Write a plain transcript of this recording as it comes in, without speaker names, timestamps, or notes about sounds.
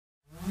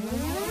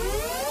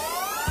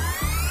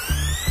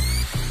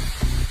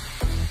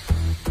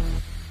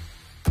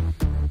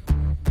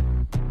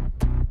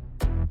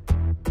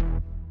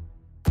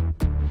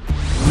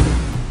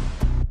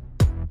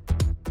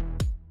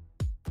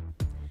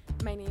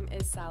My name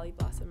is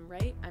Sallyblossom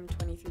Wright. I'm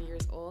 23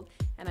 years old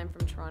and I'm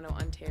from Toronto,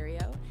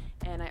 Ontario,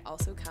 and I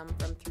also come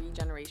from 3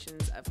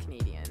 generations of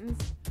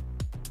Canadians.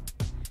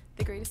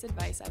 The greatest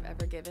advice I've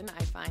ever given,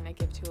 I find I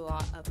give to a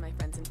lot of my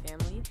friends and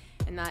family,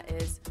 and that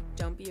is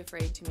don't be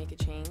afraid to make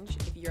a change.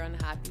 If you're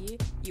unhappy,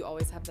 you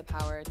always have the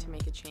power to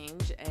make a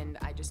change, and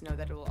I just know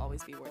that it will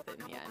always be worth it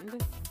in the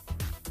end.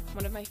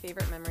 One of my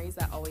favorite memories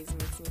that always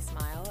makes me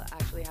smile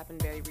actually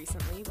happened very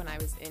recently when I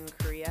was in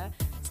Korea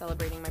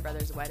celebrating my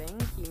brother's wedding.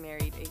 He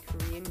married a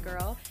Korean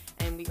girl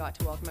and we got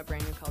to welcome a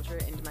brand new culture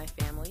into my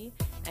family,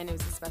 and it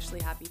was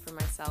especially happy for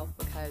myself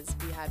because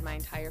we had my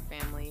entire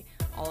family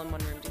all in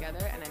one room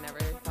together, and I never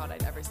thought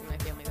I'd ever see my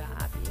family that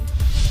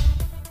happy.